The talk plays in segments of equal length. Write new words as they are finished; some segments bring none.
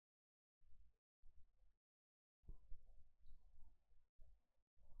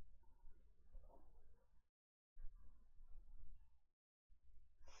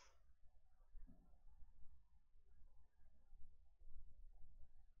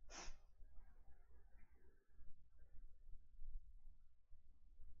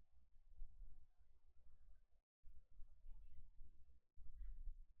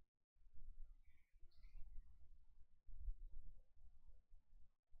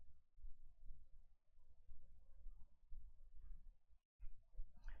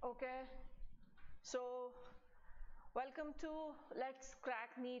Okay, so welcome to Let's Crack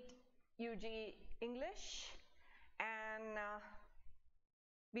NEET UG English, and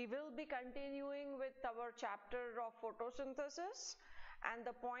we will be continuing with our chapter of photosynthesis, and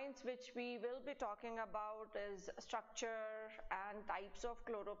the points which we will be talking about is structure and types of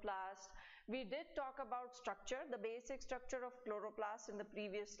chloroplast. We did talk about structure, the basic structure of chloroplast in the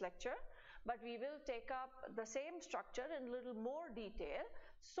previous lecture, but we will take up the same structure in a little more detail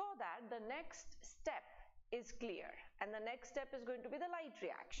so that the next step is clear, and the next step is going to be the light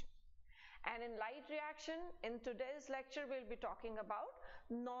reaction. And in light reaction, in today's lecture, we'll be talking about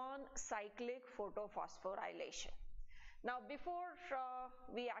non-cyclic photophosphorylation. Now, before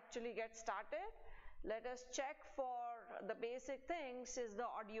we actually get started, let us check for the basic things. Is the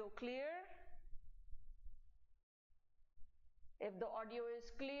audio clear? If the audio is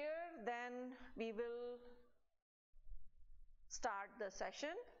clear, then we will start the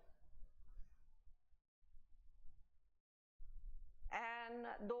session. And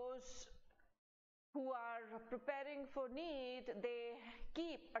those who are preparing for NEET, they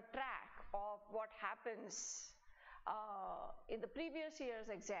keep a track of what happens in the previous year's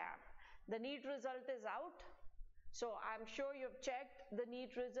exam. The NEET result is out. So I'm sure you've checked the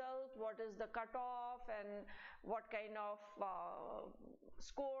NEET result, what is the cutoff and what kind of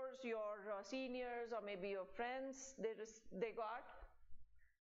scores your seniors or maybe your friends they got.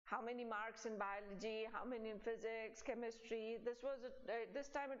 How many marks in biology, how many in physics, chemistry. This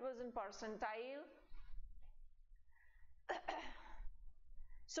time it was in percentile.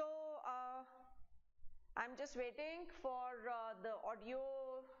 So I'm just waiting for the audio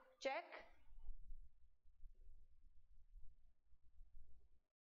check.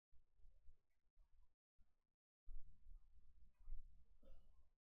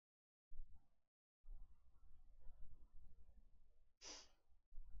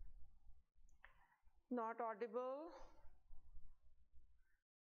 Not audible.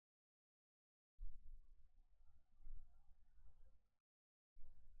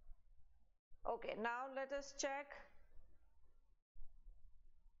 Okay, now let us check.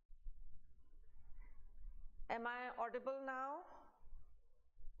 Am I audible now?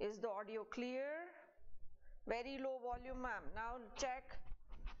 Is the audio clear? Very low volume, ma'am. Now check.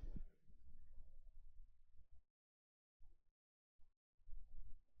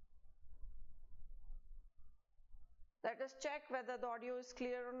 Let us check whether the audio is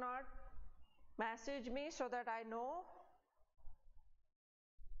clear or not. Message me so that I know.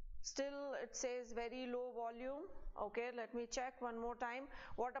 Still it says very low volume. Okay, let me check one more time.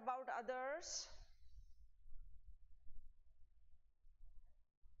 What about others?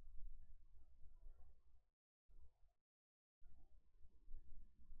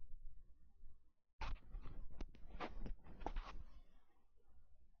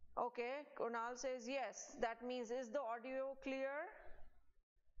 Okay, Kunal says yes. That means, is the audio clear?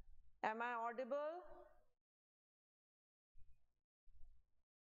 Am I audible?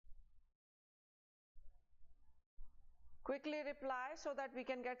 Quickly reply so that we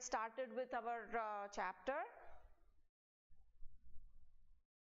can get started with our chapter.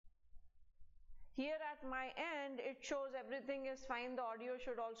 Here at my end, it shows everything is fine. The audio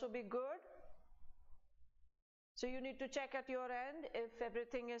should also be good. So you need to check at your end if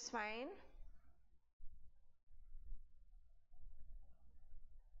everything is fine.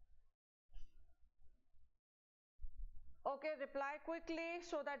 Okay, reply quickly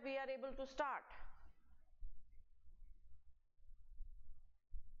so that we are able to start.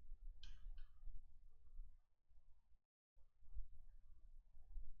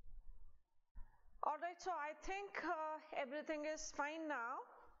 Alright, so I think everything is fine now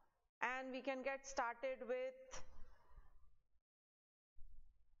and we can get started with,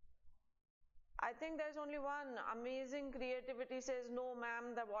 I think there's only one. Amazing creativity says no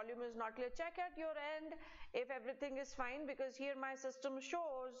ma'am, the volume is not clear. Check at your end if everything is fine, because here my system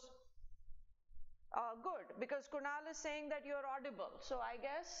shows good, because Kunal is saying that you're audible. So I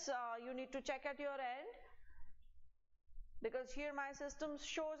guess you need to check at your end, because here my system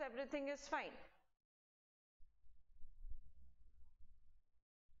shows everything is fine.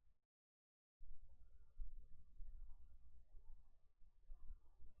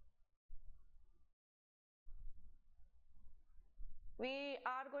 We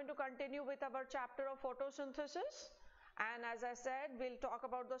are going to continue with our chapter of photosynthesis, and as I said, we'll talk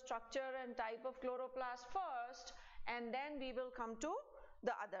about the structure and type of chloroplast first, and then we will come to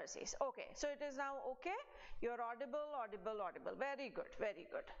the others. Okay, so it is now okay. You're audible, audible, audible. Very good, very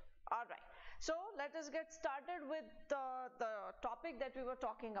good. All right, so let us get started with the topic that we were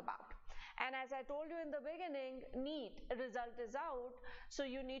talking about. And as I told you in the beginning, NEET result is out, so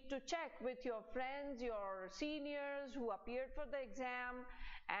you need to check with your friends, your seniors who appeared for the exam,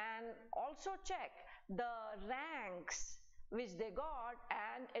 and also check the ranks which they got,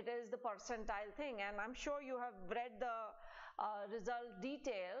 and it is the percentile thing. And I'm sure you have read the result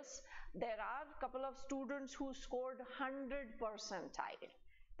details. There are a couple of students who scored 100 percentile.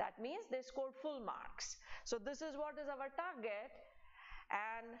 That means they scored full marks. So this is what is our target,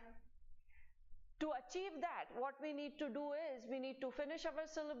 and to achieve that, what we need to do is we need to finish our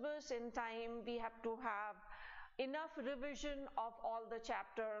syllabus in time. We have to have enough revision of all the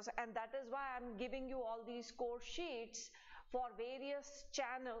chapters, and that is why I'm giving you all these course sheets for various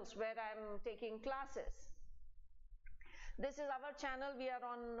channels where I'm taking classes. This is our channel. We are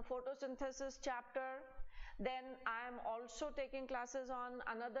on photosynthesis chapter. Then I am also taking classes on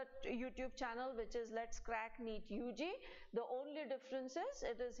another YouTube channel, which is Let's Crack NEET UG. The only difference is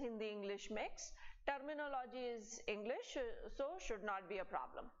it is Hindi English mix. Terminology is English, so should not be a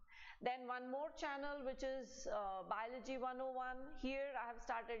problem. Then one more channel, which is Biology 101. Here I have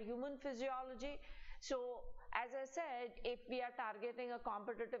started human physiology. So as I said, if we are targeting a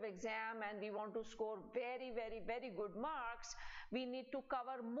competitive exam and we want to score very good marks, we need to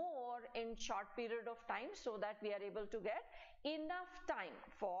cover more in short period of time so that we are able to get enough time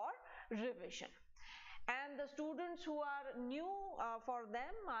for revision. And the students who are new, for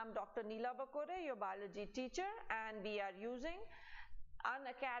them, I'm Dr. Neela Bakore, your biology teacher, and we are using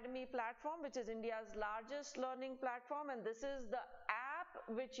Unacademy platform, which is India's largest learning platform, and this is the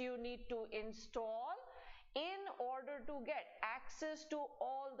app which you need to install in order to get access to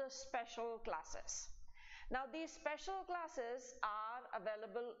all the special classes. Now these special classes are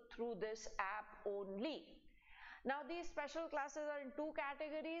available through this app only. Now these special classes are in two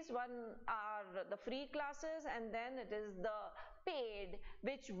categories. One are the free classes, and then it is the paid,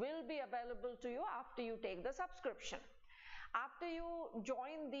 which will be available to you after you take the subscription. After you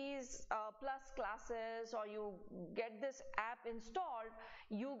join these plus classes, or you get this app installed,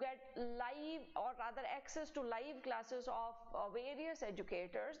 you get live, or rather access to live classes of various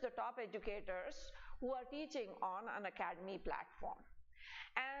educators, the top educators who are teaching on an Unacademy platform.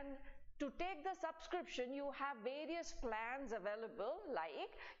 And to take the subscription, you have various plans available,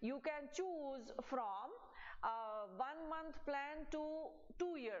 like you can choose from a 1 month plan to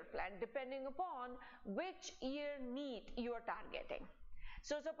 2-year plan, depending upon which year NEET you are targeting.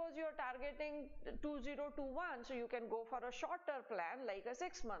 So suppose you are targeting 2021, so you can go for a shorter plan like a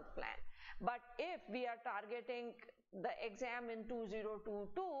 6-month plan. But if we are targeting the exam in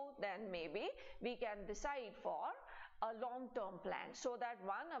 2022, then maybe we can decide for a long-term plan, so that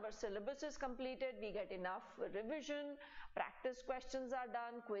one, our syllabus is completed, we get enough revision, practice questions are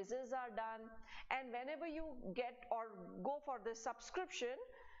done, quizzes are done, and whenever you get or go for this subscription,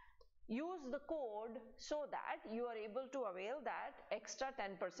 use the code so that you are able to avail that extra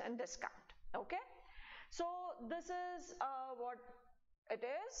 10% discount. Okay, so this is what it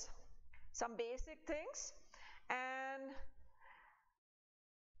is, some basic things. And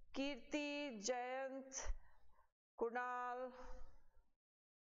Kirti, Jayant, Kunal,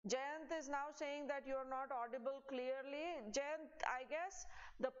 Jayant is now saying that you are not audible clearly. Jayant, I guess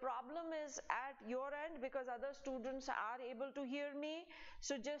the problem is at your end, because other students are able to hear me.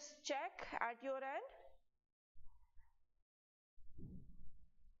 So just check at your end.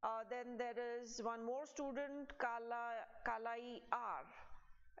 Then there is one more student, Kalai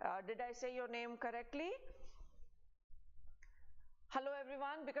R. Did I say your name correctly? Hello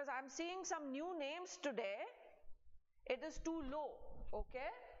everyone, because I'm seeing some new names today. It is too low.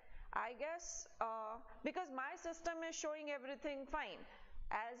 Okay, I guess because my system is showing everything fine,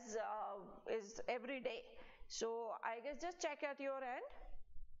 as is every day. So I guess just check at your end.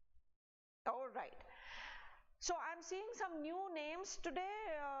 All right. So I'm seeing some new names today,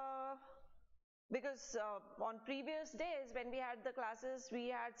 because on previous days when we had the classes, we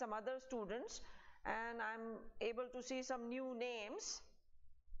had some other students, and I'm able to see some new names.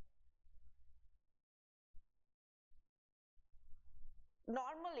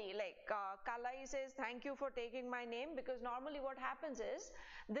 Normally, like Kalai says, thank you for taking my name, because normally what happens is,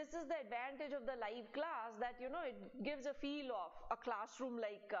 this is the advantage of the live class, that it gives a feel of a classroom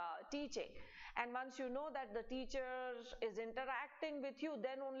like teaching, and once you know that the teacher is interacting with you,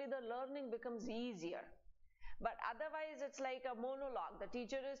 then only the learning becomes easier. But otherwise it's like a monologue. The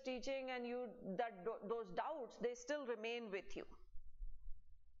teacher is teaching, and those doubts, they still remain with you.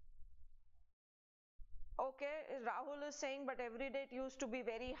 Okay, Rahul is saying, but every day it used to be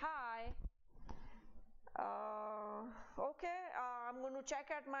very high. Okay, I'm going to check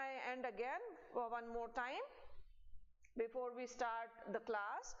at my end again one more time before we start the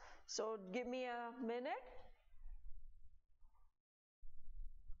class. So give me a minute.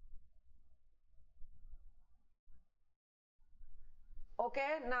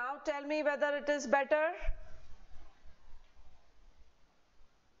 Okay, now tell me whether it is better.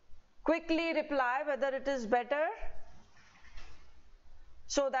 Quickly reply whether it is better,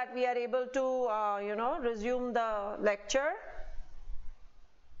 so that we are able to resume the lecture.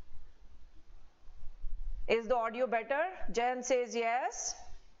 Is the audio better? Jan says yes.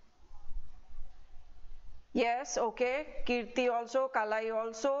 Yes, okay. Kirti also, Kalai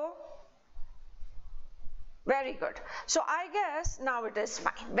also. Very good. So I guess now it is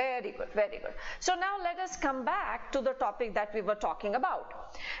fine. Very good, very good. So now let us come back to the topic that we were talking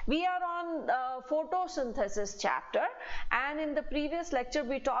about. We are on photosynthesis chapter, and in the previous lecture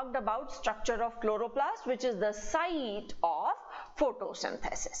we talked about structure of chloroplast, which is the site of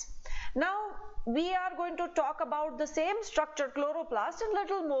photosynthesis. Now we are going to talk about the same structure, chloroplast, in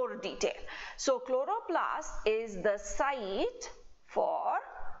little more detail. So chloroplast is the site for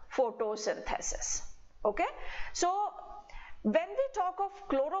photosynthesis. Okay, so when we talk of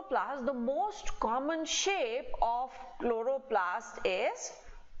chloroplast, the most common shape of chloroplast is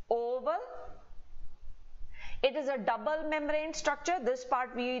oval. It is a double membrane structure. This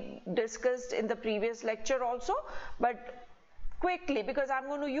part we discussed in the previous lecture also, but quickly, because I'm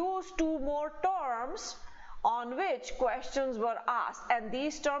going to use two more terms on which questions were asked, and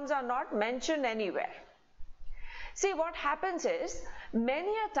these terms are not mentioned anywhere. See, what happens is,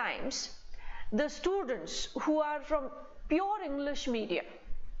 many a times the students who are from pure English medium,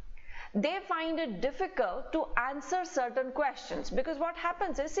 they find it difficult to answer certain questions, because what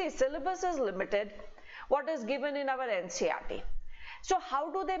happens is, see, syllabus is limited, what is given in our NCERT. So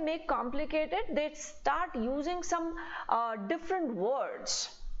how do they make complicated? They start using some different words,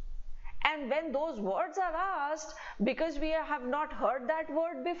 and when those words are asked, because we have not heard that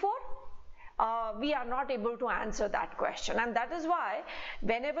word before, we are not able to answer that question. And that is why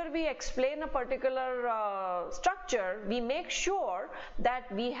whenever we explain a particular structure, we make sure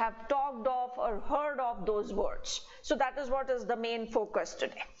that we have talked of or heard of those words. So that is what is the main focus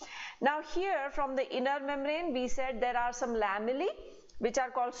today. Now here, from the inner membrane, we said there are some lamellae which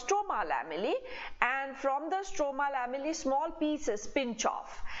are called stroma lamellae, and from the stroma lamellae small pieces pinch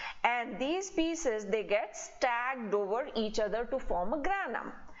off, and these pieces, they get stacked over each other to form a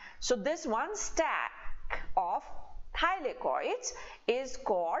granum. So this one stack of thylakoids is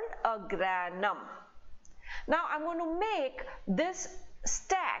called a granum. Now I'm going to make this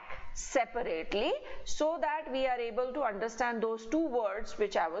stack separately so that we are able to understand those two words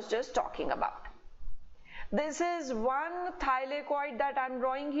which I was just talking about. This is one thylakoid that I'm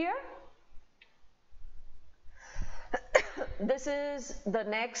drawing here. This is the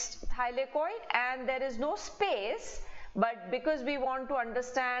next thylakoid, and there is no space, but because we want to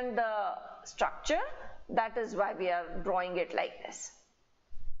understand the structure, that is why we are drawing it like this.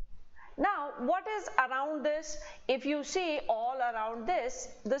 Now what is around this? If you see all around this,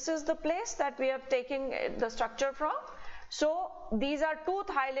 this is the place that we are taking the structure from. So these are two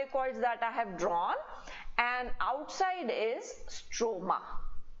thylakoids that I have drawn, and outside is stroma,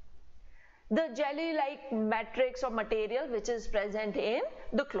 the jelly-like matrix or material which is present in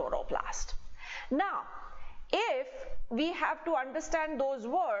the chloroplast. Now if we have to understand those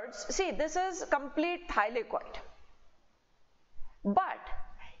words, see, this is complete thylakoid, but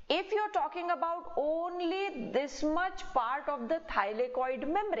if you're talking about only this much part of the thylakoid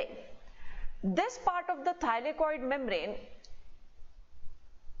membrane, this part of the thylakoid membrane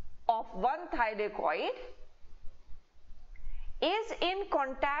of one thylakoid is in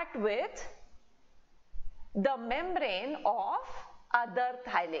contact with the membrane of other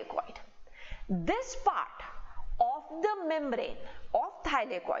thylakoid. This part of the membrane of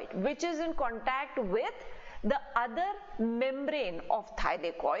thylakoid which is in contact with the other membrane of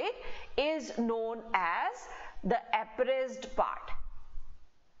thylakoid is known as the appraised part.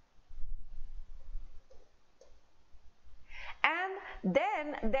 And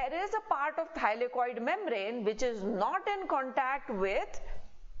then there is a part of thylakoid membrane which is not in contact with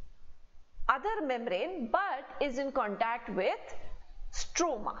other membrane but is in contact with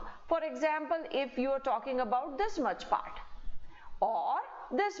stroma. For example, if you are talking about this much part or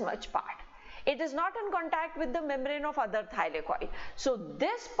this much part, it is not in contact with the membrane of other thylakoid. So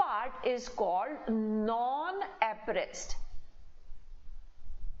this part is called non-appraised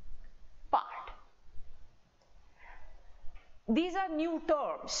part. These are new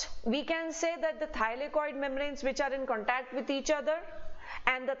terms. We can say that the thylakoid membranes which are in contact with each other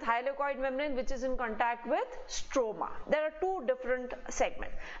and the thylakoid membrane which is in contact with stroma. There are two different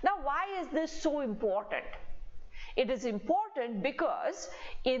segments. Now why is this so important? It is important because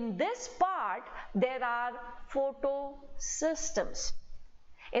in this part there are photosystems.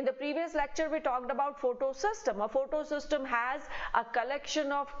 In the previous lecture we talked about photosystem. A photosystem has a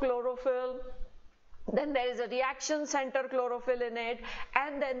collection of chlorophyll, then there is a reaction center chlorophyll in it,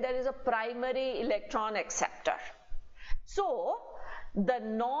 and then there is a primary electron acceptor. So the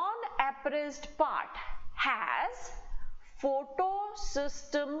non-appraised part has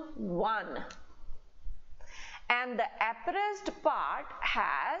photosystem 1 and the appraised part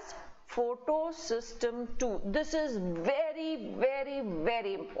has photosystem 2. This is very, very,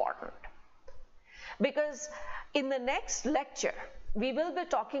 very important because in the next lecture we will be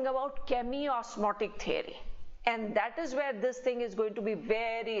talking about chemiosmotic theory, and that is where this thing is going to be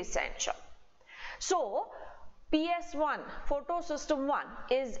very essential. So PS1, photosystem 1,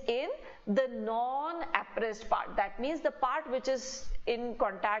 is in the non-appraised part. That means the part which is in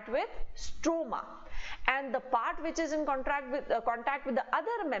contact with stroma, and the part which is in contact with the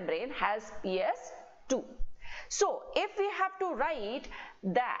other membrane has PS2. So if we have to write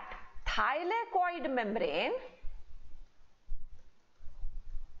that thylakoid membrane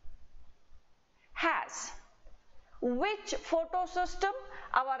has which photosystem,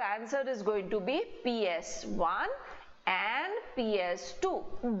 our answer is going to be PS1 and PS2,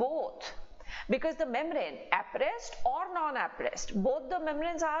 both, because the membrane, appraised or non-appraised, both the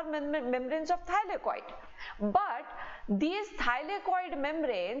membranes are membranes of thylakoid. But these thylakoid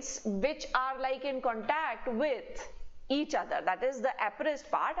membranes which are like in contact with each other, that is the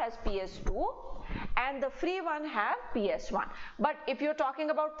appraised part has PS2 and the free one have PS1. But if you're talking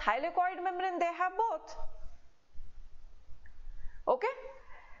about thylakoid membrane, they have both. Okay,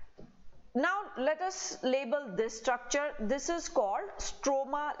 now let us label this structure. This is called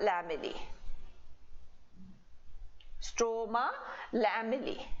stroma lamellae. Stroma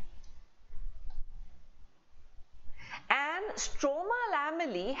lamellae. And stroma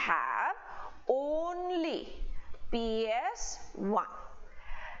lamellae have only PS1.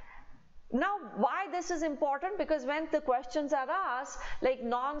 Now why this is important? Because when the questions are asked like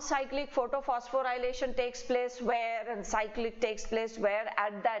non-cyclic photophosphorylation takes place where and cyclic takes place where,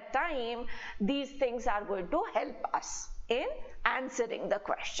 at that time these things are going to help us in answering the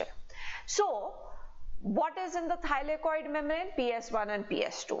question. So what is in the thylakoid membrane? PS1 and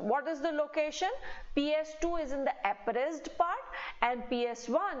PS2. What is the location? PS2 is in the appraised part and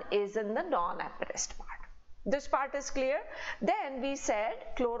PS1 is in the non-appraised part. This part is clear. Then we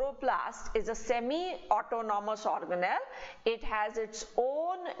said chloroplast is a semi-autonomous organelle. It has its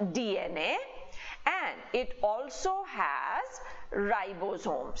own DNA and it also has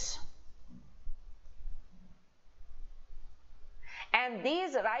ribosomes. And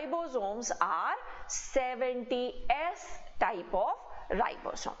these ribosomes are 70S type of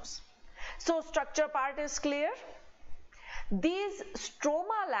ribosomes. So structure part is clear. These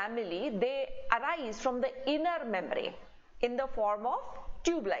stroma lamellae, they arise from the inner membrane in the form of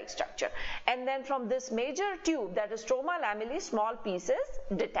tube-like structure, and then from this major tube, that is stroma lamellae, small pieces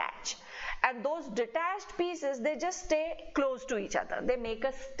detach, and those detached pieces, they just stay close to each other. They make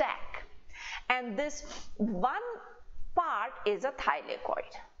a stack, and this one part is a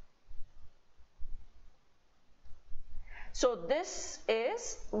thylakoid. So this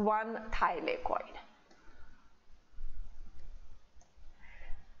is one thylakoid.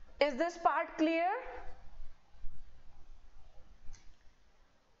 Is this part clear?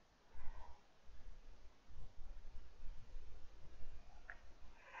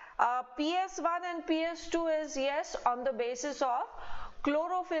 PS1 and PS2 is yes on the basis of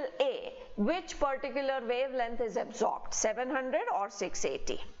chlorophyll A, which particular wavelength is absorbed, 700 or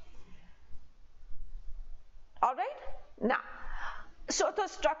 680. All right. Now, so the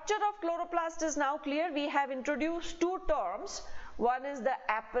structure of chloroplast is now clear. We have introduced two terms. One is the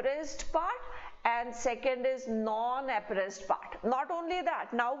appraised part and second is non-appraised part. Not only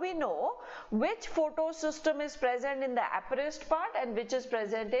that, now we know which photosystem is present in the appraised part and which is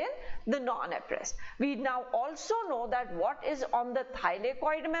present in the non-appraised. We now also know that what is on the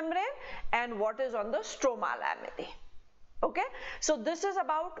thylakoid membrane and what is on the stroma lamellae. Okay, so this is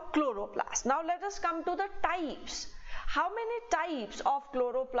about chloroplast. Now let us come to the types. How many types of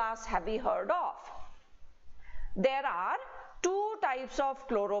chloroplasts have we heard of? There are two types of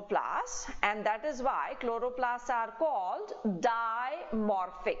chloroplasts, and that is why chloroplasts are called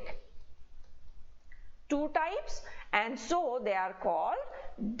dimorphic. Two types, and so they are called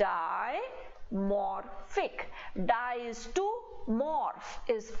dimorphic. Di is to, morph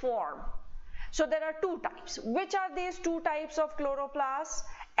is form. So there are two types. Which are these two types of chloroplasts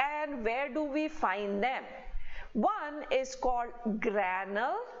and where do we find them? One is called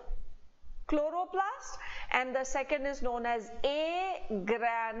granule chloroplast and the second is known as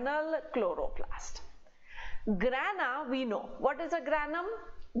agranal chloroplast. Grana, we know. What is a granum?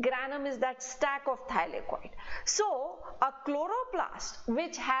 Granum is that stack of thylakoid. So a chloroplast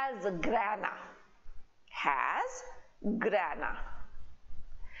which has grana,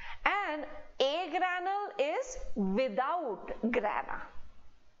 and agranal is without grana.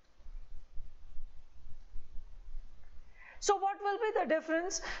 So what will be the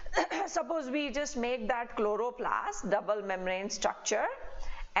difference? Suppose we just make that chloroplast, double membrane structure,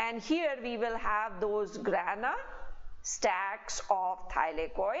 and here we will have those grana, stacks of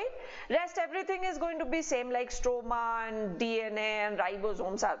thylakoid. Rest everything is going to be same, like stroma and DNA and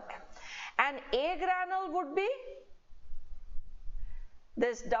ribosomes are there. And agranal would be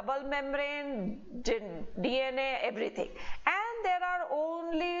this double membrane, DNA, everything. And there are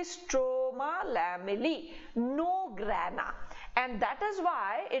only stroma lamellae, no grana. And that is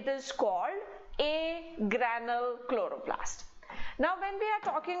why it is called agranal chloroplast. Now when we are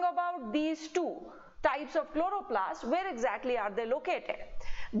talking about these two types of chloroplasts, where exactly are they located?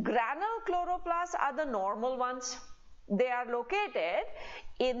 Granal chloroplasts are the normal ones. They are located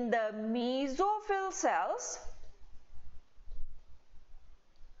in the mesophyll cells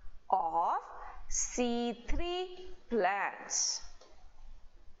of C3 plants.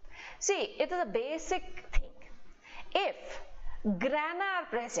 See, it is a basic thing. If grana are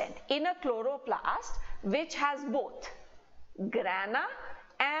present in a chloroplast which has both grana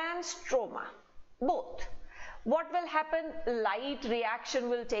and stroma, both, what will happen? Light reaction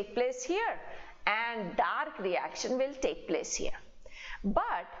will take place here and dark reaction will take place here.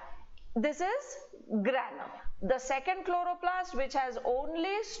 But this is granal. The second chloroplast which has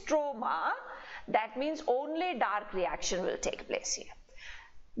only stroma, that means only dark reaction will take place here.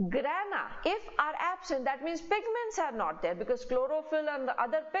 Grana, if are absent, that means pigments are not there, because chlorophyll and the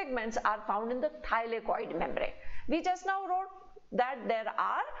other pigments are found in the thylakoid membrane. We just now wrote that there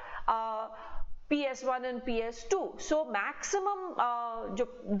are PS1 and PS2. So maximum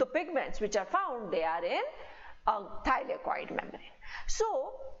the pigments which are found, they are in thylakoid membrane.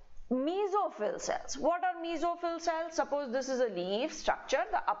 So mesophyll cells. What are mesophyll cells? Suppose this is a leaf structure,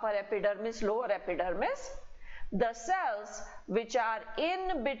 the upper epidermis, lower epidermis. The cells which are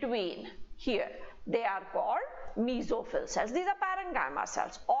in between here, they are called mesophyll cells. These are parenchyma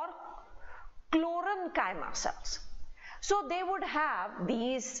cells or chlorenchyma cells. So they would have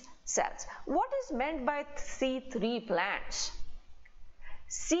these cells. What is meant by C3 plants?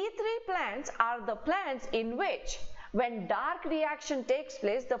 C3 plants are the plants in which when dark reaction takes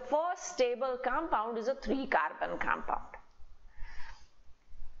place, the first stable compound is a 3-carbon compound.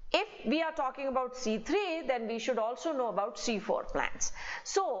 If we are talking about C3, then we should also know about C4 plants.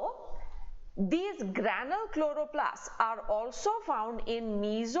 So these granal chloroplasts are also found in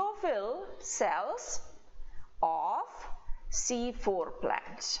mesophyll cells of C4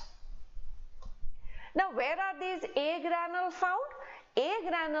 plants. Now where are these agranal found?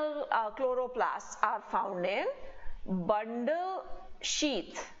 Agranal chloroplasts are found in bundle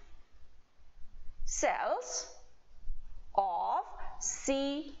sheath cells of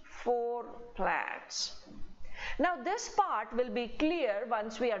C4 plants. Now this part will be clear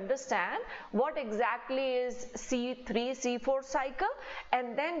once we understand what exactly is C3, C4 cycle,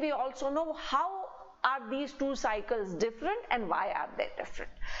 and then we also know how are these two cycles different and why are they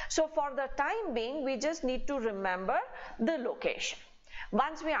different. So for the time being, we just need to remember the location.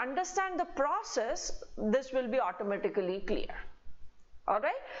 Once we understand the process, this will be automatically clear.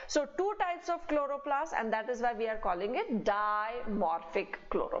 Alright, so two types of chloroplast, and that is why we are calling it dimorphic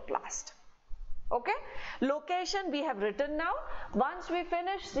chloroplast. Okay, location we have written now. Once we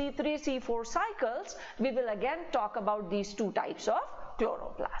finish C3, C4 cycles, we will again talk about these two types of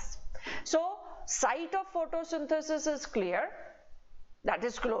chloroplast. So site of photosynthesis is clear, that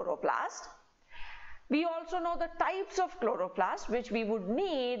is chloroplast. We also know the types of chloroplast which we would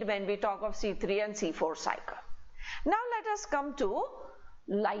need when we talk of C3 and C4 cycle. Now let us come to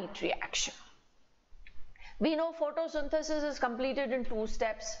light reaction. We know photosynthesis is completed in two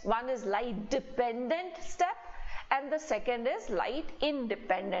steps. One is light dependent step and the second is light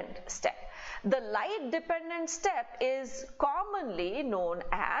independent step. The light dependent step is commonly known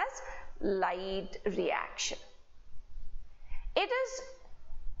as light reaction. It is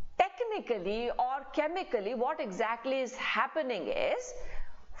technically or chemically, what exactly is happening is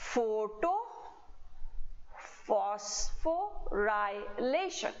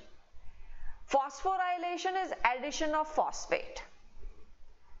photophosphorylation. Phosphorylation is addition of phosphate.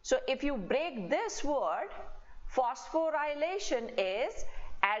 So if you break this word, phosphorylation is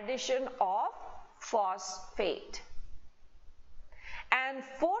addition of phosphate. And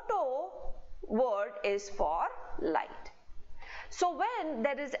photo word is for light. So when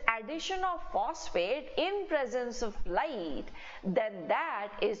there is addition of phosphate in presence of light, then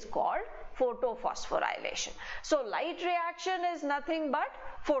that is called photophosphorylation. So light reaction is nothing but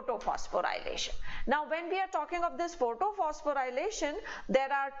photophosphorylation. Now when we are talking of this photophosphorylation,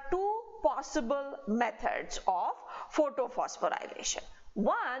 there are two possible methods of photophosphorylation.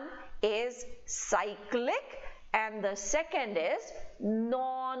 One is cyclic and the second is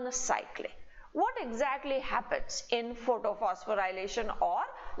non-cyclic. What exactly happens in photophosphorylation or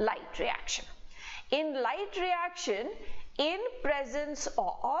light reaction? In light reaction, in presence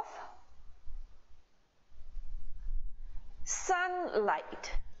of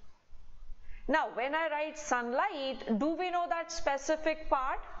sunlight. Now when I write sunlight, do we know that specific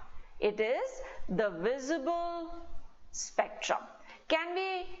part? It is the visible spectrum. Can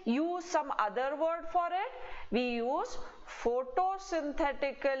we use some other word for it? We use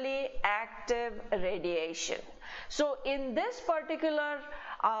photosynthetically active radiation. So in this particular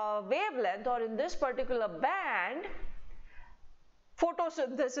wavelength or in this particular band,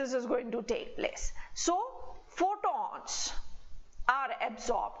 photosynthesis is going to take place. So photons are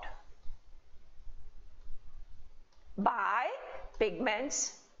absorbed by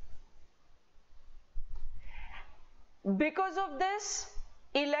pigments. Because of this,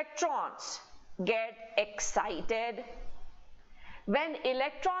 electrons get excited. When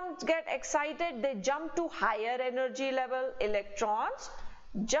electrons get excited, they jump to higher energy level. Electrons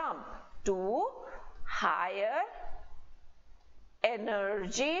jump to higher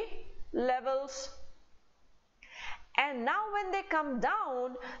energy levels. And now when they come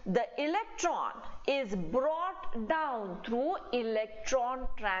down, the electron is brought down through electron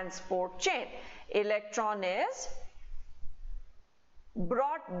transport chain. Electron is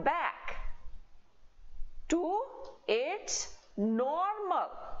brought back to its normal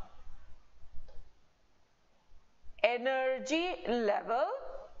energy level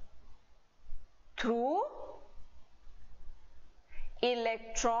through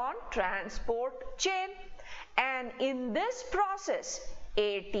electron transport chain, and in this process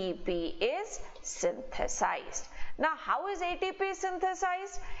ATP is synthesized. Now how is ATP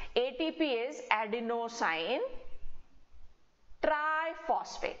synthesized? ATP is adenosine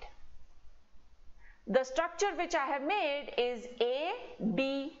triphosphate. The structure which I have made is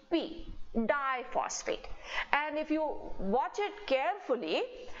ADP, diphosphate. And if you watch it carefully,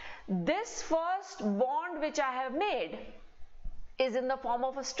 this first bond which I have made is in the form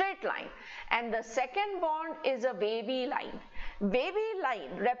of a straight line, and the second bond is a wavy line. Wavy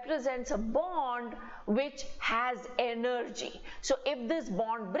line represents a bond which has energy. So if this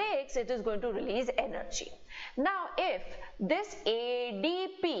bond breaks, it is going to release energy. Now if this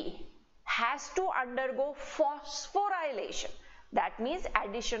ADP has to undergo phosphorylation, that means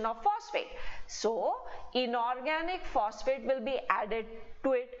addition of phosphate, so inorganic phosphate will be added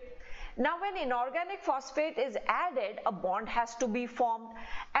to it. Now when inorganic phosphate is added, a bond has to be formed,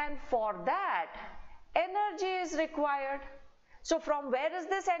 and for that energy is required. So from where is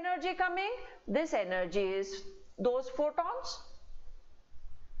this energy coming? This energy is those photons.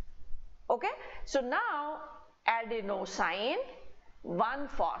 Okay, so now adenosine, one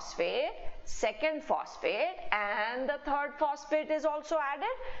phosphate, second phosphate, and the third phosphate is also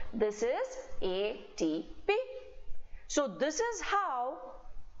added. This is ATP. So this is how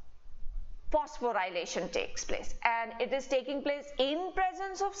phosphorylation takes place, and it is taking place in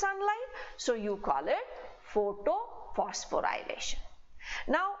presence of sunlight, so you call it photophosphorylation.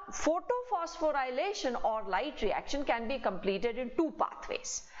 Now photophosphorylation or light reaction can be completed in two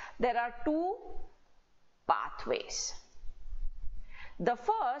pathways. There are two pathways. The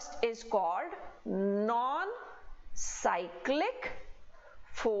first is called non-cyclic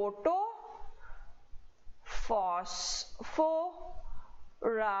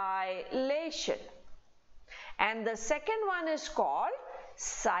photophosphorylation, and the second one is called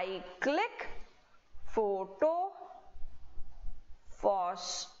cyclic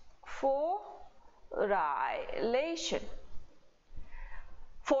photophosphorylation.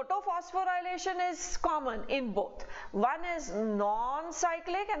 Photophosphorylation is common in both. One is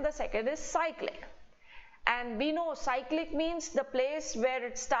non-cyclic and the second is cyclic. And we know cyclic means the place where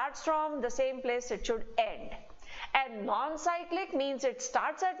it starts from, the same place it should end. And non-cyclic means it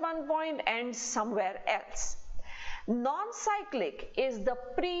starts at one point, ends somewhere else. Non-cyclic is the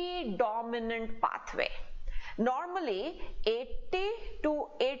predominant pathway. Normally 80 to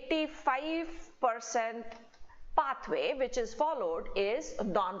 85% pathway which is followed is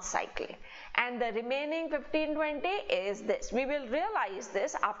non-cyclic, and the remaining 15-20 is this. We will realize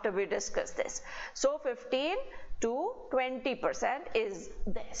this after we discuss this. So 15 to 20% is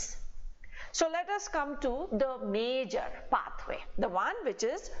this. So let us come to the major pathway, the one which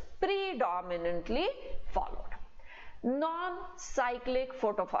is predominantly followed. Non-cyclic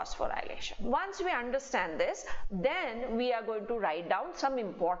photophosphorylation. Once we understand this, then we are going to write down some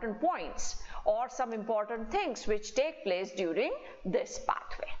important points or some important things which take place during this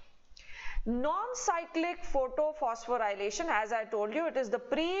pathway. Non-cyclic photophosphorylation, as I told you, it is the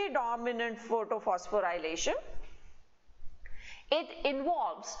predominant photophosphorylation. It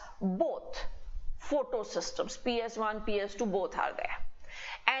involves both photosystems, PS1, PS2, both are there.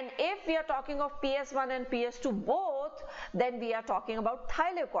 And if we are talking of PS1 and PS2 both, then we are talking about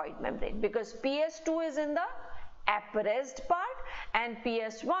thylakoid membrane, because PS2 is in the appressed part and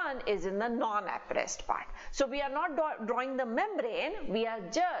PS1 is in the non-appressed part. So we are not drawing the membrane, we are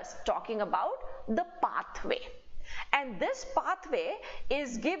just talking about the pathway. And this pathway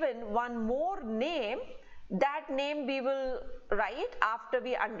is given one more name. That name we will write after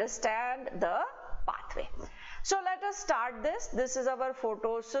we understand the pathway. So let us start this. This is our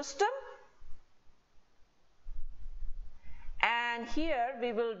photosystem. And here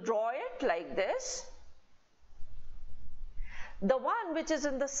we will draw it like this. The one which is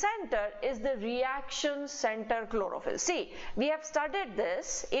in the center is the reaction center chlorophyll. See, we have studied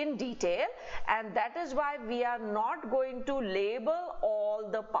this in detail, and that is why we are not going to label all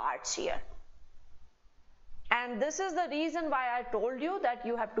the parts here. And this is the reason why I told you that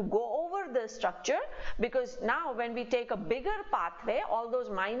you have to go over the structure, because now when we take a bigger pathway, all those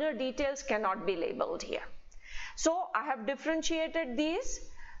minor details cannot be labeled here. So I have differentiated these.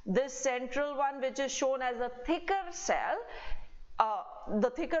 This central one, which is shown as a thicker cell,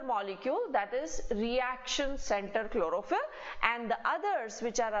 the thicker molecule, that is reaction center chlorophyll, and the others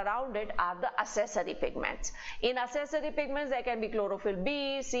which are around it are the accessory pigments. In accessory pigments there can be chlorophyll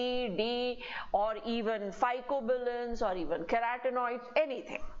B, C, D, or even phycobilins or even carotenoids,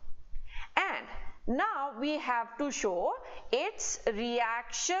 anything. And now we have to show its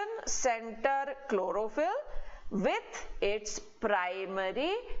reaction center chlorophyll with its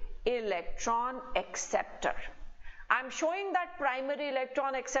primary electron acceptor. I am showing that primary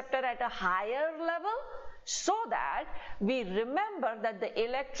electron acceptor at a higher level so that we remember that the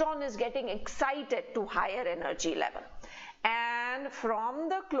electron is getting excited to higher energy level. And from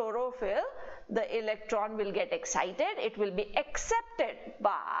the chlorophyll, the electron will get excited. It will be accepted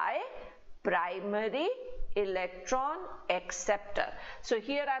by primary electron acceptor. So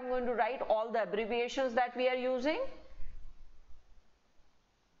here I am going to write all the abbreviations that we are using.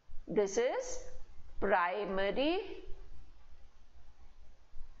 This is primary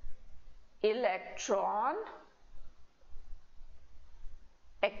electron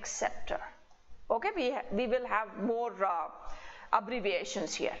acceptor. Okay, we will have more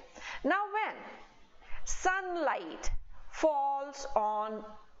abbreviations here. Now when sunlight falls on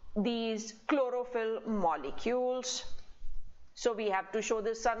these chlorophyll molecules, so we have to show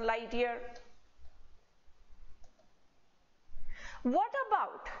this sunlight here. What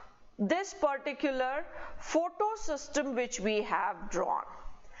about this particular photosystem which we have drawn?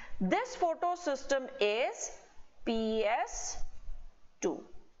 This photosystem is PS2.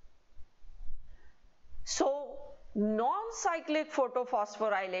 So non-cyclic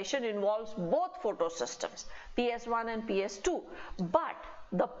photophosphorylation involves both photosystems, PS1 and PS2, but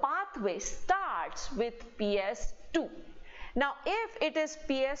the pathway starts with PS2. Now if it is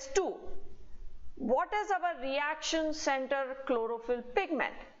PS2, what is our reaction center chlorophyll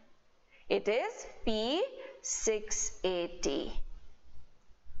pigment? It is P680.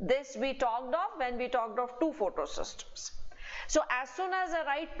 This we talked of when we talked of two photosystems. So as soon as I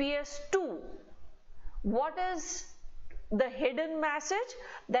write PS2, what is the hidden message?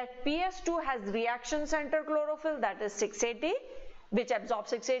 That PS2 has reaction center chlorophyll, that is 680, which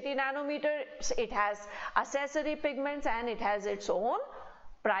absorbs 680 nanometers. It has accessory pigments and it has its own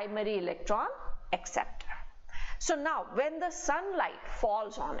primary electron acceptor. So now when the sunlight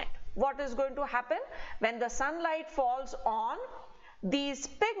falls on it, what is going to happen? When the sunlight falls on these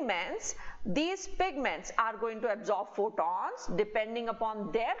pigments are going to absorb photons depending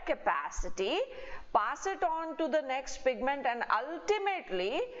upon their capacity, pass it on to the next pigment, and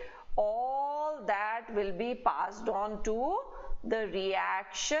ultimately all that will be passed on to the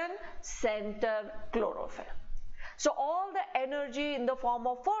reaction center chlorophyll. So all the energy in the form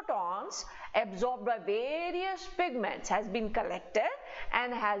of photons absorbed by various pigments has been collected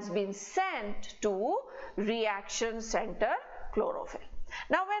and has been sent to reaction center chlorophyll.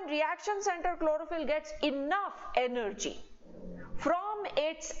 Now when reaction center chlorophyll gets enough energy, from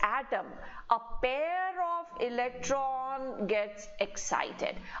its atom a pair of electron gets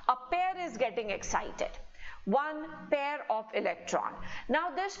excited. A pair is getting excited. one pair of electron. Now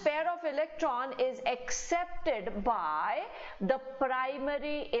this pair of electron is accepted by the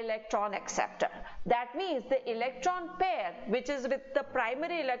primary electron acceptor. That means the electron pair which is with the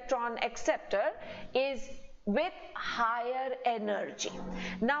primary electron acceptor is with higher energy.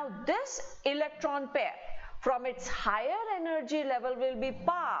 Now this electron pair from its higher energy level will be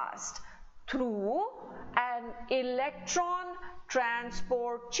passed through an electron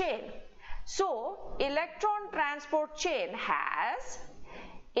transport chain. So electron transport chain has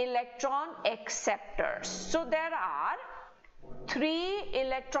electron acceptors. So there are 3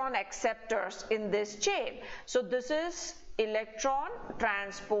 electron acceptors in this chain. So this is electron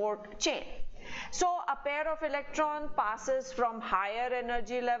transport chain. So a pair of electron passes from higher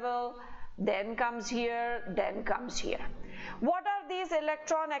energy level, then comes here, then comes here. What are these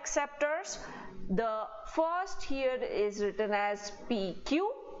electron acceptors? The first here is written as PQ.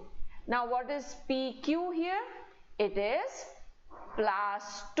 Now what is PQ here? It is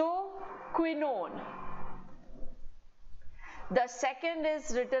plastoquinone. The second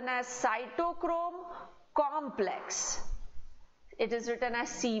is written as cytochrome complex. It is written as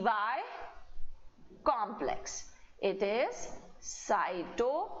CY complex. It is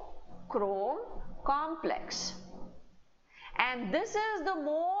cytochrome complex. And this is the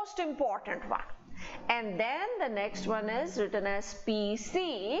most important one. And then the next one is written as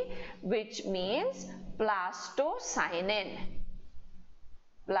PC, which means plastocyanin.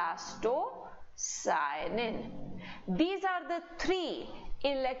 Plastocyanin. These are the 3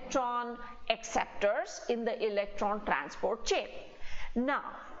 electron acceptors in the electron transport chain. Now,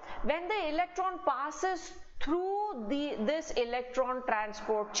 when the electron passes through this electron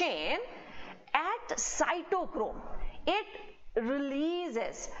transport chain at cytochrome, it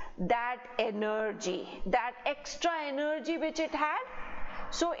releases that energy, that extra energy which it had.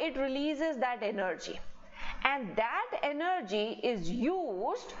 So it releases that energy, and that energy is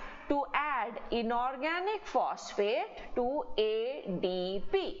used to add inorganic phosphate to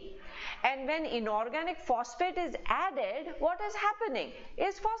ADP. And when inorganic phosphate is added, what is happening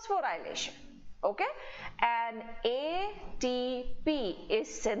is phosphorylation. Okay, and ATP is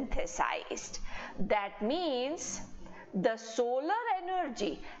synthesized. That means the solar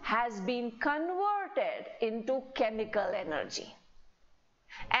energy has been converted into chemical energy.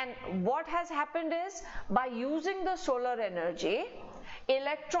 And what has happened is, by using the solar energy,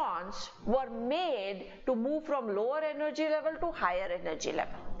 electrons were made to move from lower energy level to higher energy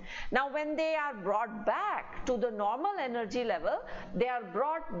level. Now when they are brought back to the normal energy level, they are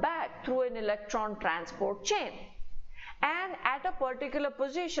brought back through an electron transport chain. And at a particular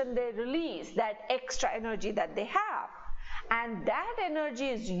position, they release that extra energy that they have. And that energy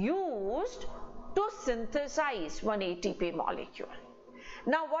is used to synthesize one ATP molecule.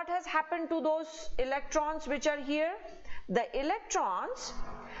 Now what has happened to those electrons which are here? The electrons,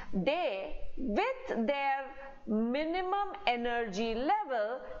 they, with their minimum energy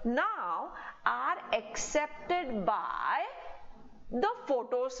level, now are accepted by the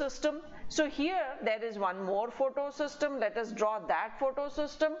photosystem. So here there is one more photosystem. Let us draw that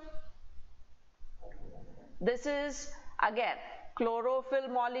photosystem. This is again chlorophyll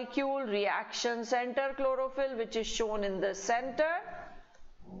molecule, reaction center chlorophyll, which is shown in the center,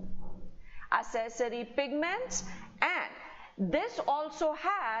 accessory pigments, and this also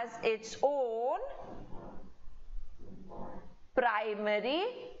has its own primary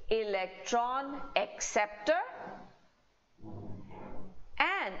electron acceptor.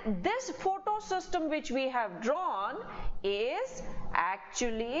 And this photosystem which we have drawn is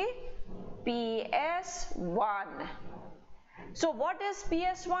actually PS1. So what is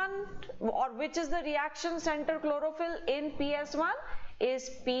PS1, or which is the reaction center chlorophyll in PS1, is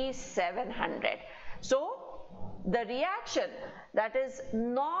P700. So the reaction, that is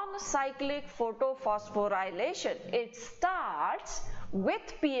non-cyclic photophosphorylation, it starts with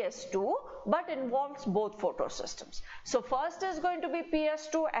PS2 but involves both photosystems. So first is going to be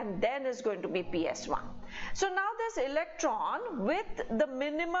PS2 and then is going to be PS1. So now this electron with the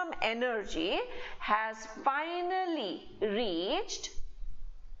minimum energy has finally reached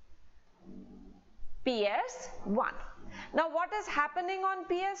PS1. Now what is happening on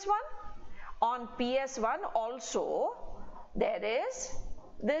PS1? On PS1 also there is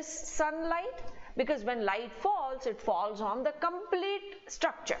this sunlight, because when light falls, it falls on the complete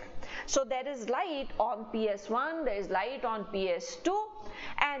structure. So there is light on PS1, there is light on PS2,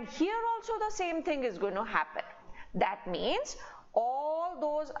 and here also the same thing is going to happen. That means all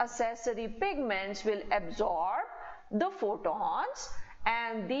those accessory pigments will absorb the photons,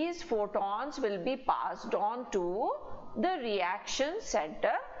 and these photons will be passed on to the reaction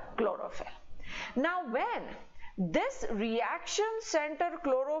center chlorophyll. Now when this reaction center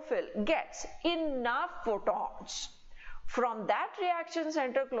chlorophyll gets enough photons, from that reaction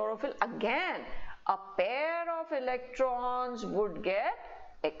center chlorophyll again a pair of electrons would get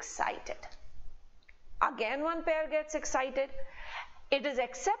excited. Again one pair gets excited. It is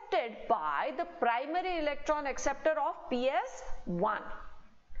accepted by the primary electron acceptor of PS1,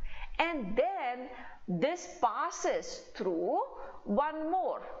 and then this passes through one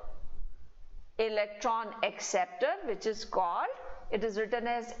more electron acceptor, which is called, it is written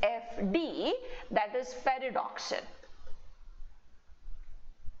as FD, that is ferredoxin.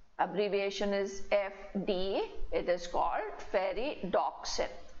 Abbreviation is FD, it is called ferredoxin.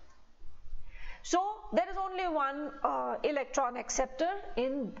 So there is only one electron acceptor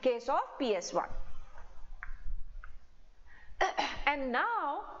in case of PS1. And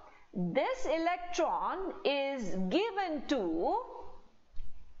now this electron is given to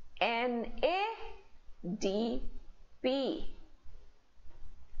NADP.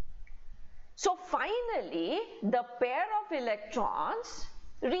 So finally the pair of electrons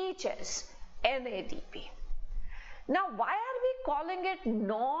reaches NADP. Now why are we calling it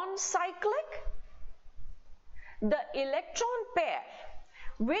non-cyclic? The electron pair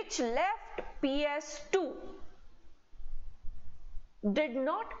which left PS2 did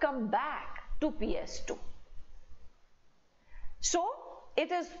not come back to PS2. So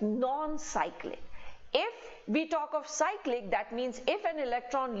it is non-cyclic. If we talk of cyclic, that means if an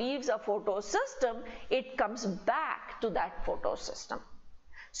electron leaves a photosystem, it comes back to that photosystem.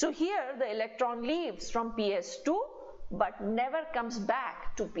 So here the electron leaves from PS2 but never comes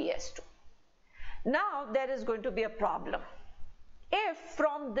back to PS2. Now there is going to be a problem. If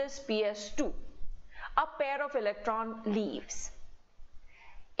from this PS2 a pair of electron leaves,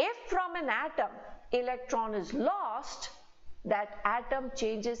 if from an atom electron is lost, that atom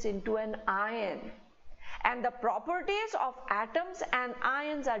changes into an ion, and the properties of atoms and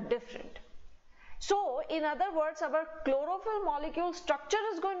ions are different. So in other words, our chlorophyll molecule structure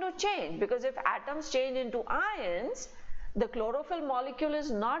is going to change, because if atoms change into ions, the chlorophyll molecule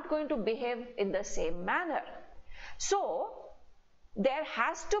is not going to behave in the same manner. So there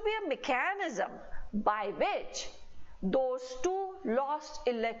has to be a mechanism by which those two lost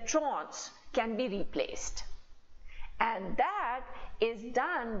electrons can be replaced, and that is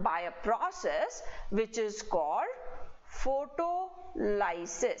done by a process which is called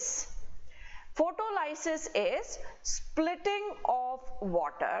photolysis. Photolysis is splitting of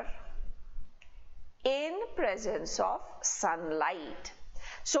water in presence of sunlight.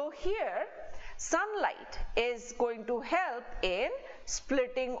 So here sunlight is going to help in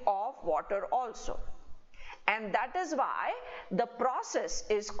splitting of water also, and that is why the process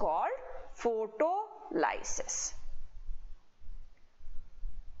is called photolysis.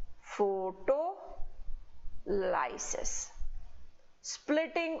 Photolysis,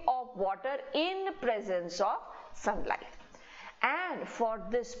 splitting of water in presence of sunlight. And for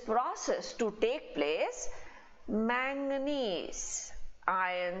this process to take place, manganese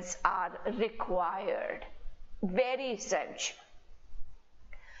ions are required, very essential.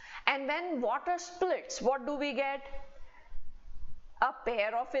 And when water splits, what do we get? A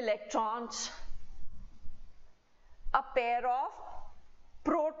pair of electrons, a pair of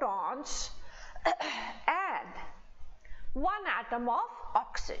protons, and one atom of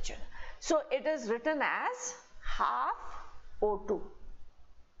oxygen. So it is written as half O2.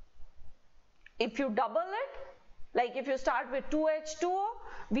 If you double it, like if you start with 2H2O,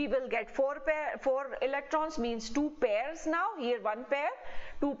 we will get 4 electrons, means 2 pairs now, here 1 pair,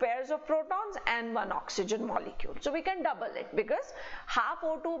 2 pairs of protons and 1 oxygen molecule. So we can double it, because half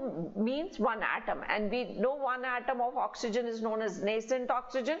O2 means 1 atom, and we know 1 atom of oxygen is known as nascent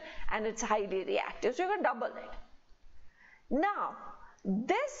oxygen and it's highly reactive, so you can double it. Now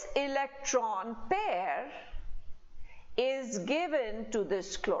this electron pair is given to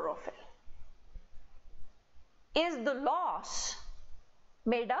this chlorophyll. Is the loss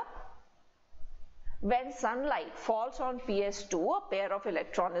made up? When sunlight falls on PS2, a pair of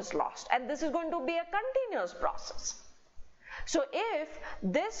electrons is lost, and this is going to be a continuous process. So if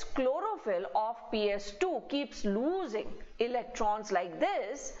this chlorophyll of PS2 keeps losing electrons like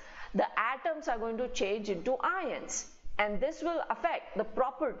this, the atoms are going to change into ions, and this will affect the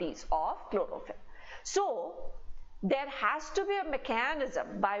properties of chlorophyll. So there has to be a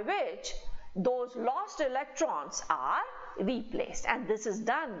mechanism by which those lost electrons are replaced, and this is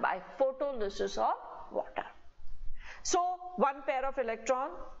done by photolysis of water. So one pair of electron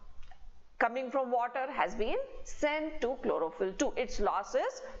coming from water has been sent to chlorophyll 2. Its loss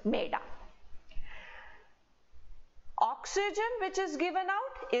is made up. Oxygen which is given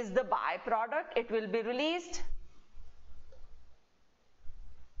out is the byproduct, it will be released.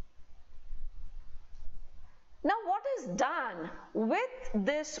 Now what is done with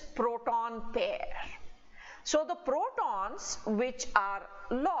this proton pair? So the protons which are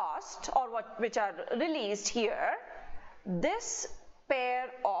lost or which are released here, this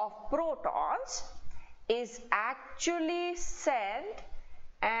pair of protons is actually sent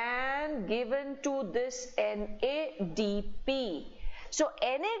and given to this NADP. So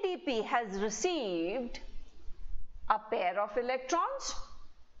NADP has received a pair of electrons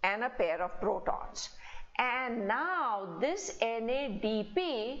and a pair of protons, and now this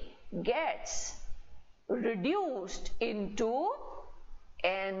NADP gets reduced into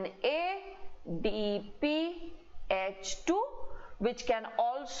NADPH2, which can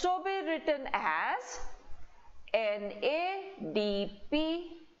also be written as NADPH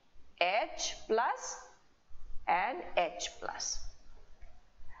plus and H plus.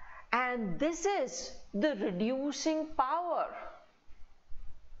 And this is the reducing power.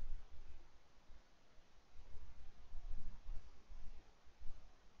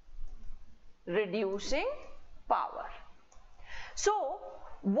 Reducing power. So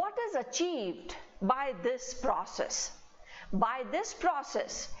what is achieved by this process? By this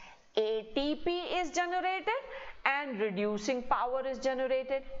process, ATP is generated and reducing power is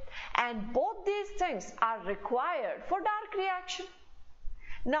generated, and both these things are required for dark reaction.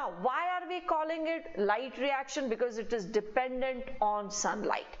 Now why are we calling it light reaction? Because it is dependent on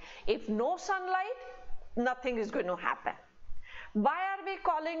sunlight. If no sunlight, nothing is going to happen. Why are we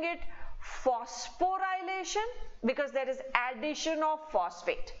calling it phosphorylation? Because there is addition of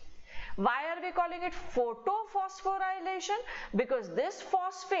phosphate. Why are we calling it photophosphorylation? Because this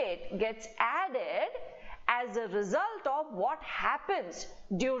phosphate gets added as a result of what happens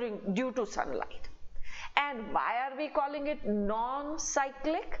due to sunlight. And why are we calling it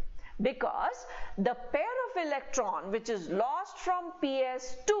non-cyclic? Because the pair of electron which is lost from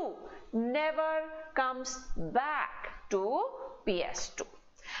PS2 never comes back to PS2.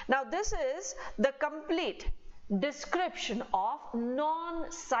 Now this is the complete description of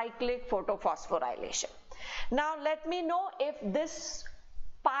non-cyclic photophosphorylation. Now let me know if this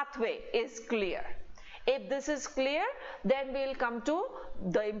pathway is clear. If this is clear, then we will come to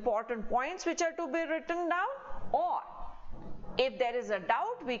the important points which are to be written down, or if there is a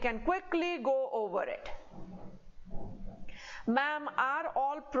doubt, we can quickly go over it. Ma'am, are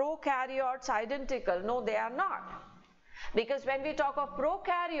all prokaryotes identical? No, they are not. Because when we talk of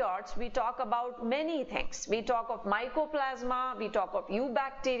prokaryotes, we talk about many things. We talk of mycoplasma, we talk of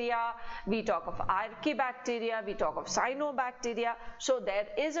eubacteria, we talk of archaebacteria, we talk of cyanobacteria. So there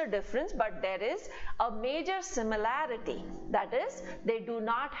is a difference, but there is a major similarity. That is, they do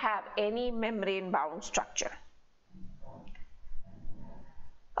not have any membrane-bound structure.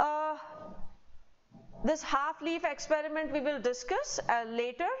 This half-leaf experiment we will discuss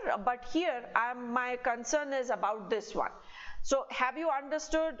later, but here my concern is about this one. So have you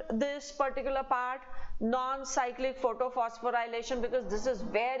understood this particular part, non-cyclic photophosphorylation? Because this is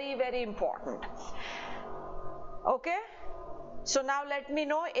very, very important. Okay, so now let me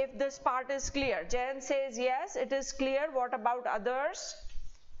know if this part is clear. Jen says yes, it is clear. What about others?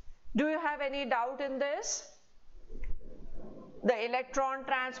 Do you have any doubt in this? The electron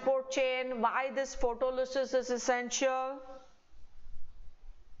transport chain, why this photolysis is essential?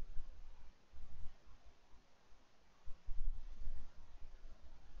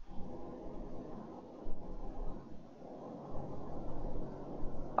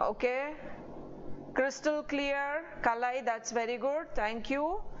 Okay, crystal clear. Kalai, that's very good, thank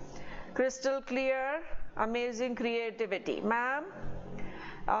you. Crystal clear, amazing creativity. Ma'am,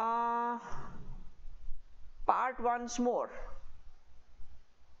 part once more.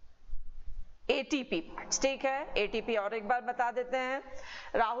 ATP parts, ठीक है? ATP और एक बार बता देते हैं.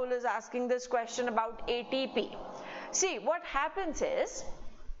 Rahul is asking this question about ATP. See, what happens is,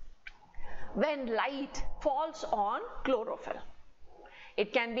 when light falls on chlorophyll,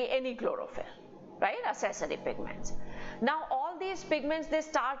 it can be any chlorophyll, right? Accessory pigments. Now all these pigments, they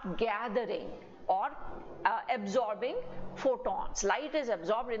start gathering or absorbing photons. Light is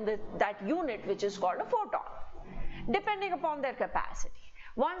absorbed in that unit which is called a photon, depending upon their capacity.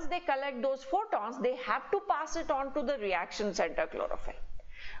 Once they collect those photons, they have to pass it on to the reaction center chlorophyll.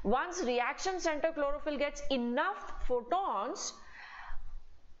 Once reaction center chlorophyll gets enough photons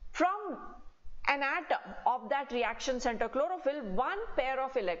from an atom of that reaction center chlorophyll, one pair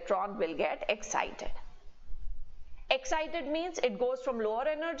of electron will get excited. Excited means it goes from lower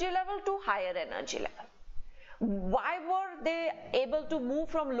energy level to higher energy level. Why were they able to move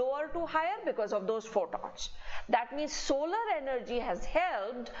from lower to higher? Because of those photons. That means solar energy has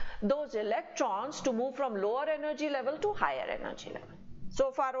helped those electrons to move from lower energy level to higher energy level.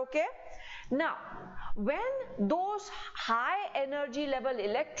 So far okay? Now, when those high energy level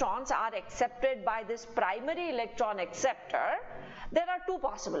electrons are accepted by this primary electron acceptor, there are two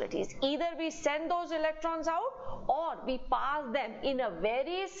possibilities. Either we send those electrons out or we pass them in a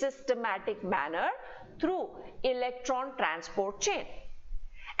very systematic manner through electron transport chain.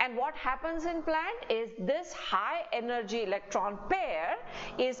 And what happens in plant is this high energy electron pair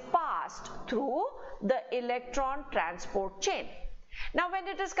is passed through the electron transport chain. Now when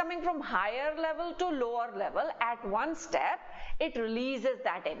it is coming from higher level to lower level, at one step it releases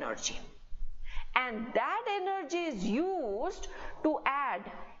that energy, and that energy is used to add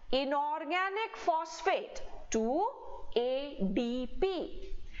inorganic phosphate to ADP.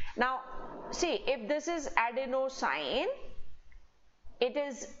 Now see, if this is adenosine, it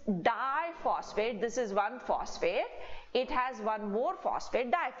is diphosphate, this is one phosphate, it has one more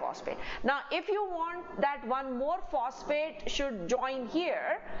phosphate, diphosphate. Now if you want that one more phosphate should join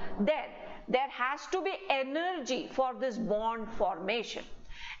here, then there has to be energy for this bond formation,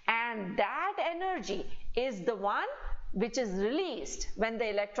 and that energy is the one which is released when the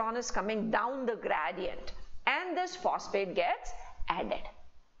electron is coming down the gradient and this phosphate gets added.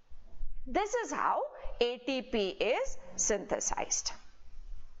 This is how ATP is synthesized.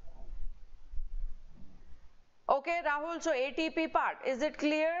 Okay, Rahul, so ATP part, is it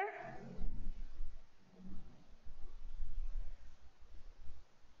clear?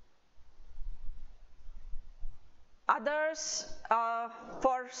 Others,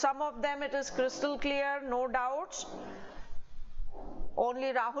 for some of them it is crystal clear, no doubts.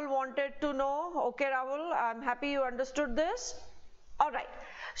 Only Rahul wanted to know. Okay, Rahul, I'm happy you understood this. All right,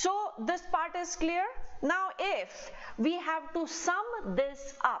 so this part is clear. Now if we have to sum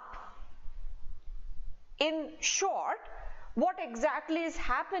this up, in short, what exactly is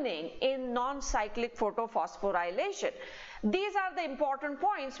happening in non-cyclic photophosphorylation? These are the important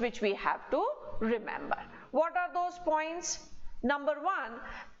points which we have to remember. What are those points? Number one,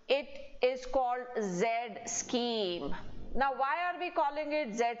 it is called Z scheme. Now why are we calling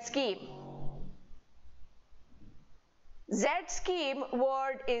it Z scheme? Z scheme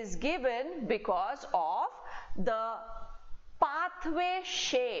word is given because of the pathway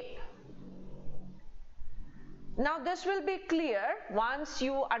shape. Now this will be clear once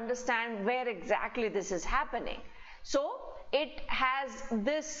you understand where exactly this is happening. So it has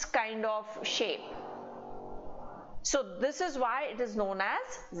this kind of shape. So this is why it is known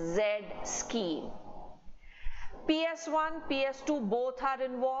as Z scheme. PS1, PS2 both are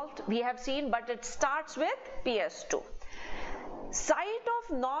involved, we have seen, but it starts with PS2. Site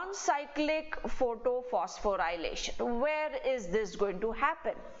of non-cyclic photophosphorylation. Where is this going to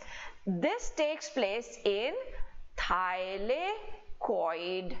happen? This takes place in thylakoid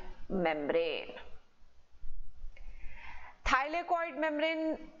membrane. Thylakoid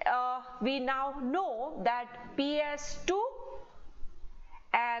membrane, we now know that PS2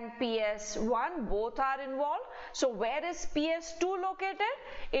 and PS1 both are involved. So where is PS2 located?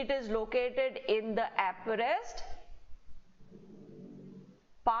 It is located in the appressed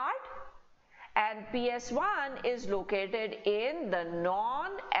part, and PS1 is located in the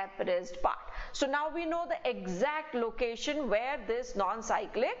non-appressed part. So now we know the exact location where this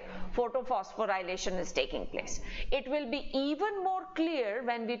non-cyclic photophosphorylation is taking place. It will be even more clear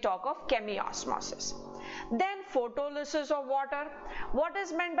when we talk of chemiosmosis. Then photolysis of water. What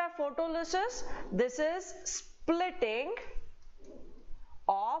is meant by photolysis? This is splitting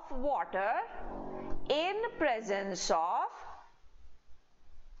of water in presence of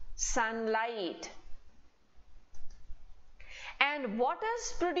sunlight. And what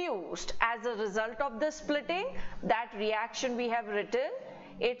is produced as a result of this splitting? That reaction we have written.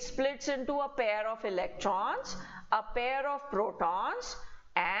 It splits into a pair of electrons, a pair of protons,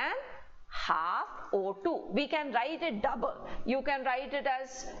 and half O2. We can write it double. You can write it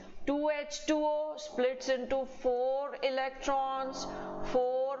as 2H2O splits into 4 electrons,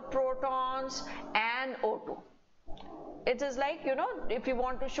 4 protons, and O2. It is like, you know, if you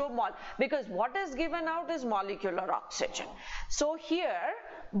want to show because what is given out is molecular oxygen. So here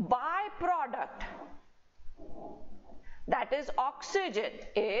byproduct, that is oxygen,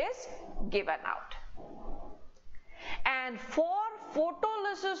 is given out. And for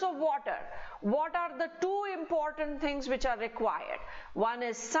photolysis of water, what are the two important things which are required? One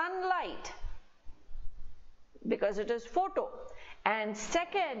is sunlight, because it is photo, and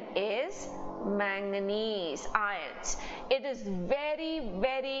second is manganese ions. It is very,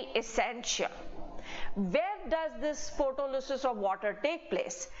 very essential. Where does this photolysis of water take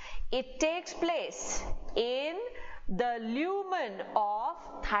place? It takes place in the lumen of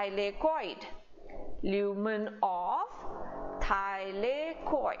thylakoid. Lumen of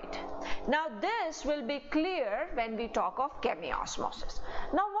thylakoid. Now this will be clear when we talk of chemiosmosis.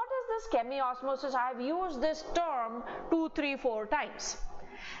 Now what is this chemiosmosis? I have used this term 2, 3, 4 times.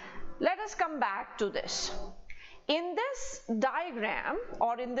 Let us come back to this. In this diagram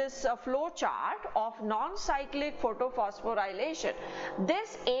or in this flow chart of non-cyclic photophosphorylation,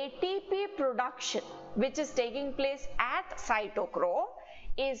 this ATP production which is taking place at cytochrome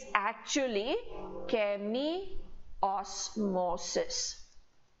is actually chemiosmosis.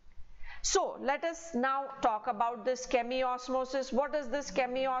 So let us now talk about this chemiosmosis. What is this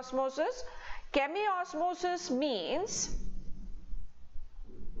chemiosmosis? Chemiosmosis means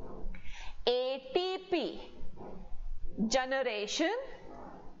ATP generation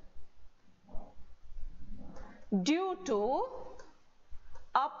due to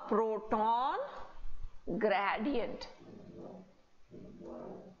a proton gradient.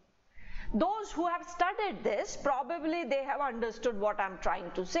 Those who have studied this, probably they have understood what I am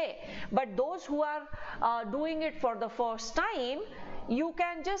trying to say, but those who are doing it for the first time, you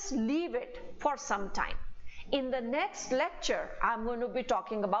can just leave it for some time. In the next lecture, I am going to be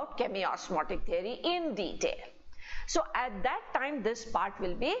talking about chemiosmotic theory in detail. So at that time this part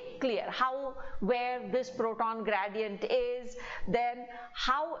will be clear, where this proton gradient is, then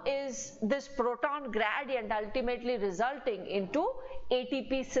how is this proton gradient ultimately resulting into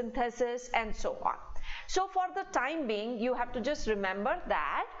ATP synthesis and so on. So for the time being, you have to just remember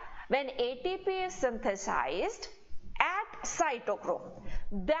that when ATP is synthesized at cytochrome,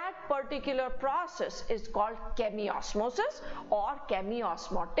 that particular process is called chemiosmosis or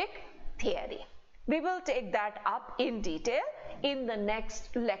chemiosmotic theory. We will take that up in detail in the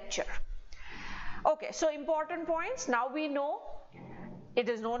next lecture. Okay, so important points. Now we know it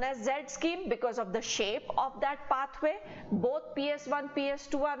is known as Z scheme because of the shape of that pathway. Both PS1,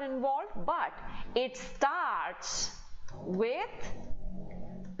 PS2 are involved, but it starts with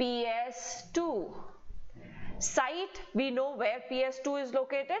PS2. Site, we know where PS2 is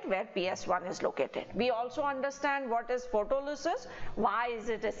located, where PS1 is located. We also understand what is photolysis, why is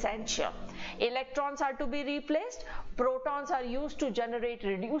it essential. Electrons are to be replaced, protons are used to generate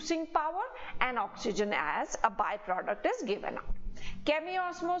reducing power, and oxygen as a byproduct is given out.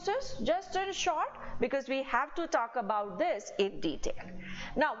 Chemiosmosis, just in short, because we have to talk about this in detail.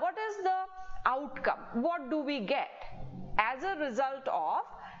 Now, what is the outcome? What do we get as a result of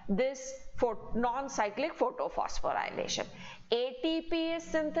this non-cyclic photophosphorylation? ATP is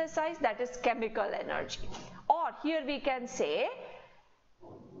synthesized, that is chemical energy, or here we can say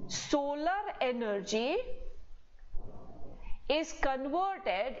solar energy is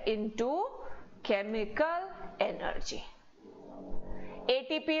converted into chemical energy.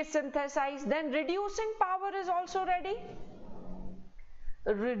 ATP is synthesized, then reducing power is also ready.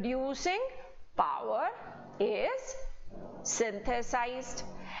 Reducing power is synthesized,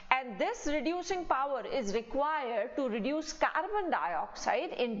 and this reducing power is required to reduce carbon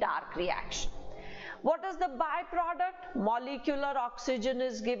dioxide in dark reaction. What is the byproduct? Molecular oxygen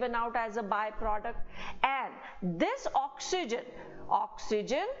is given out as a byproduct, and this oxygen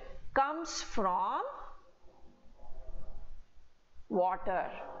comes from water.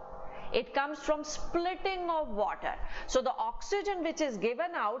 It comes from splitting of water. So the oxygen which is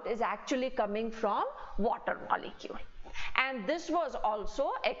given out is actually coming from water molecule. And this was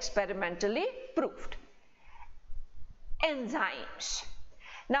also experimentally proved. Enzymes.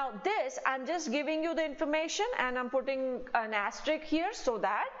 Now this, I'm just giving you the information and I'm putting an asterisk here so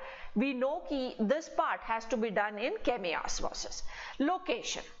that we know this part has to be done in chemiosmosis.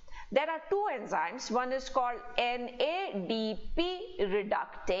 Location. There are two enzymes. One is called NADP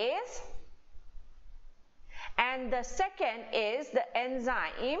reductase and the second is the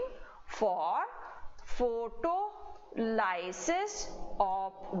enzyme for photolysis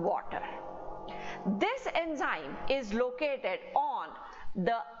of water. This enzyme is located on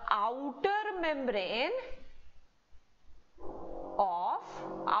the outer membrane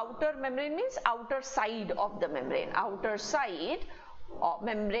means outer side of the membrane, outer side of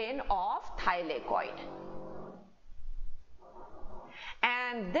membrane of thylakoid,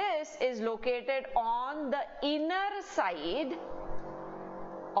 and this is located on the inner side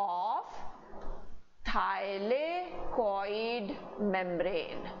of thylakoid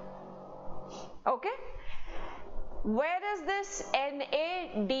membrane. Okay, where is this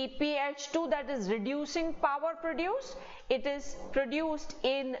NADPH2, that is reducing power, produced? It is produced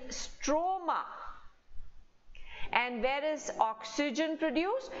in stroma, And where is oxygen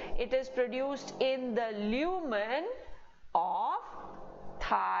produced? It is produced in the lumen of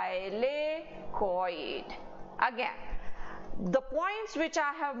thylakoid. Again, the points which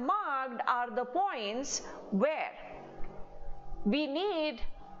I have marked are the points where we need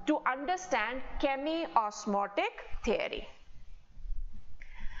to understand chemiosmotic theory.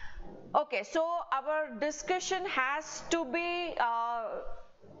 Okay, so our discussion has to be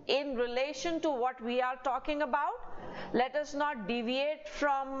in relation to what we are talking about. Let us not deviate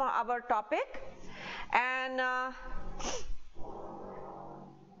from our topic. And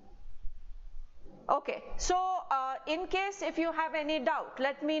okay, so in case if you have any doubt,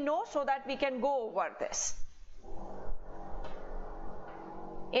 let me know so that we can go over this.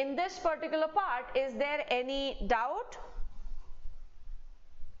 In this particular part, is there any doubt?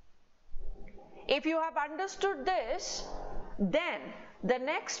 If you have understood this, then the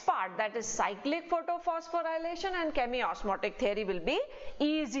next part, that is cyclic photophosphorylation and chemiosmotic theory, will be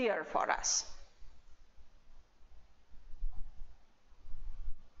easier for us.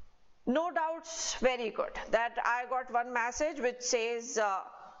 No doubts, very good. That I got one message which says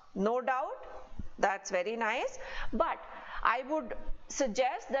no doubt. That's very nice. But I would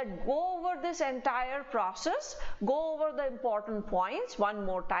suggest that go over this entire process, go over the important points one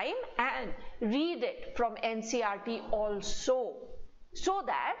more time and read it from NCERT also, so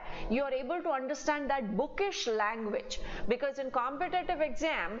that you are able to understand that bookish language, because in competitive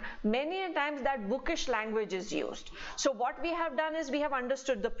exam many a times that bookish language is used. So what we have done is we have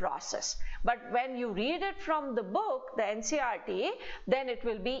understood the process, but when you read it from the book, the NCERT, then it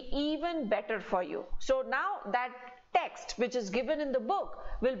will be even better for you. So now that text which is given in the book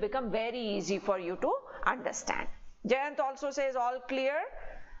will become very easy for you to understand. Jayant also says all clear.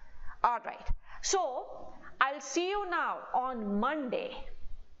 All right, so I'll see you now on Monday,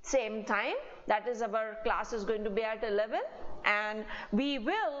 same time. That is, our class is going to be at 11, and we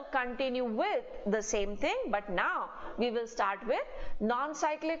will continue with the same thing, but now we will start with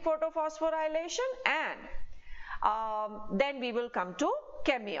non-cyclic photophosphorylation, and then we will come to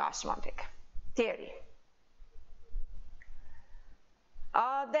chemiosmotic theory.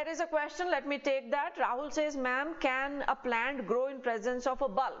 There is a question, let me take that. Rahul says, ma'am, can a plant grow in presence of a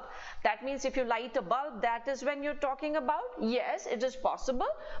bulb? That means if you light a bulb, that is when you're talking about? Yes, it is possible,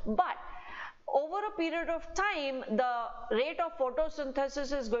 but over a period of time, the rate of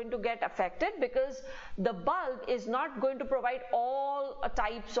photosynthesis is going to get affected, because the bulb is not going to provide all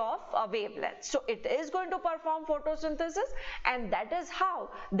types of wavelengths. So it is going to perform photosynthesis, and that is how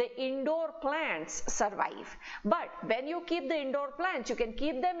the indoor plants survive. But when you keep the indoor plants, you can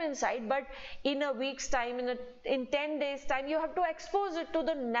keep them inside, but in a week's time, in 10 days time, you have to expose it to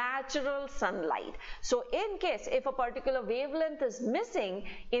the natural sunlight. So in case if a particular wavelength is missing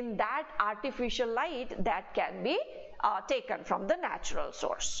in that artificial light, that can be taken from the natural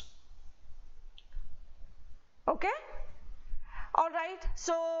source. Okay, all right,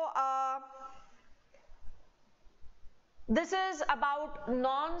 so this is about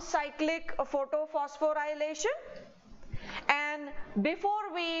non-cyclic photophosphorylation, and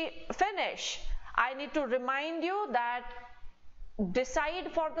before we finish, I need to remind you that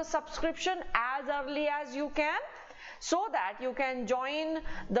decide for the subscription as early as you can, so that you can join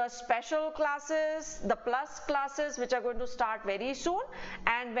the special classes, the plus classes, which are going to start very soon.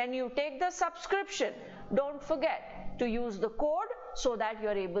 And when you take the subscription, don't forget to use the code so that you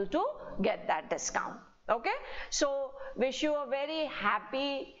are able to get that discount. Okay, so wish you a very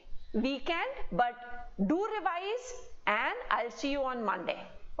happy weekend, but do revise, and I'll see you on Monday.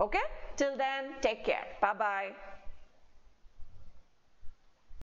 Okay, till then, take care. Bye bye.